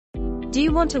Do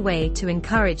you want a way to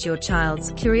encourage your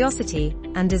child's curiosity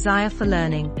and desire for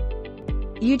learning?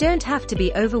 You don't have to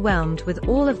be overwhelmed with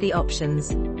all of the options.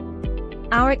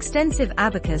 Our extensive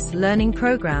abacus learning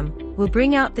program will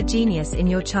bring out the genius in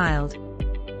your child.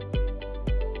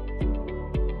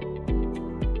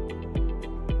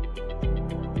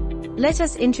 Let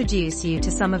us introduce you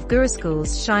to some of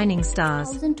Guruscool's shining stars.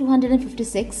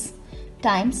 1256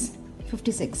 times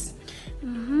 56.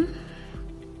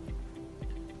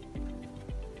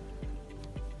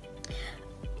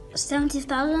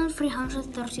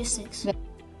 70,336.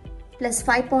 Plus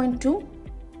 5.2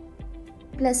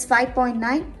 plus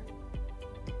 5.9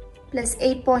 plus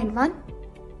 8.1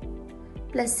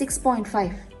 plus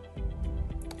 6.5.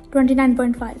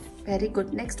 29.5. Very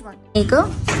good. Next one.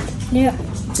 Neha. Yeah.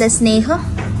 Plus Neha.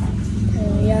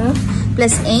 Yeah.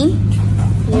 Plus Ain.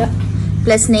 Yeah.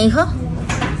 Plus Neha.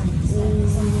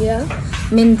 Yeah.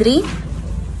 Mindri.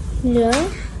 Yeah.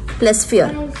 Plus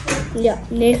Fear. Yeah.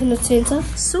 29.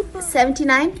 Super.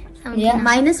 79. Yeah.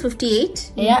 Minus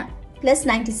 58. Yeah. Plus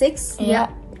 96. Yeah.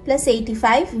 Plus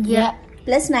 85. Yeah.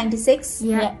 Plus 96.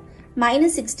 Yeah.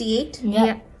 Minus 68.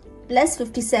 Yeah. Plus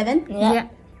 57. Yeah.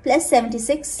 Plus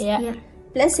 76. Yeah.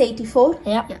 Plus 84.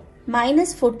 Yeah.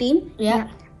 Minus 14. Yeah.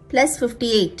 Plus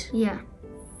 58. Yeah.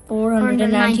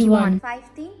 491.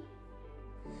 15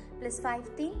 plus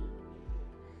 15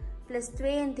 plus 3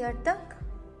 and there tak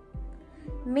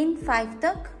min 5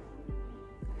 tak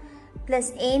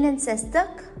plus 1 and 6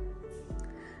 tak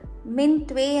min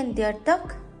 2 and there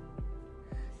tak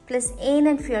plus 1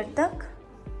 and 4 tak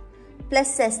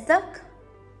plus 6 tak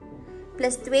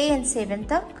plus 2 and 7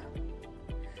 tak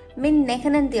min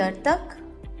 9 and there tak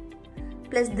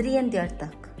plus 3 and there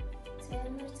tak.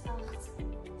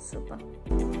 Super.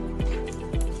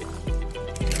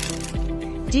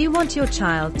 Do you want your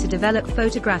child to develop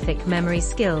photographic memory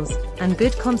skills and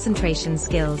good concentration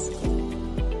skills?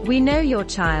 We know your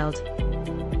child.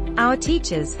 Our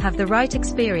teachers have the right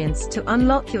experience to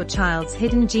unlock your child's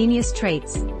hidden genius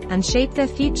traits and shape their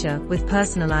future with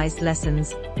personalized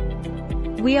lessons.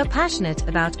 We are passionate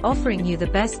about offering you the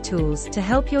best tools to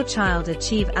help your child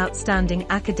achieve outstanding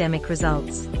academic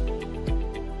results.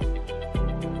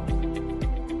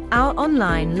 Our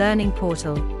online learning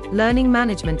portal, Learning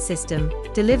Management System,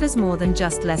 delivers more than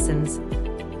just lessons.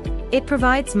 It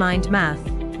provides mind math,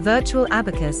 virtual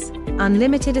abacus,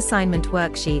 unlimited assignment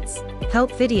worksheets,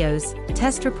 help videos,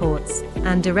 test reports,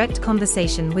 and direct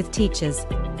conversation with teachers.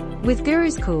 With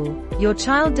Guruscool, your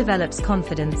child develops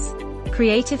confidence,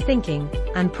 creative thinking,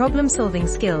 and problem-solving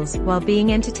skills while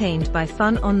being entertained by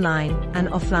fun online and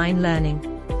offline learning.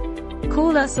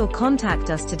 Call us or contact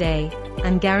us today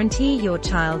and guarantee your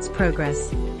child's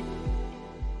progress.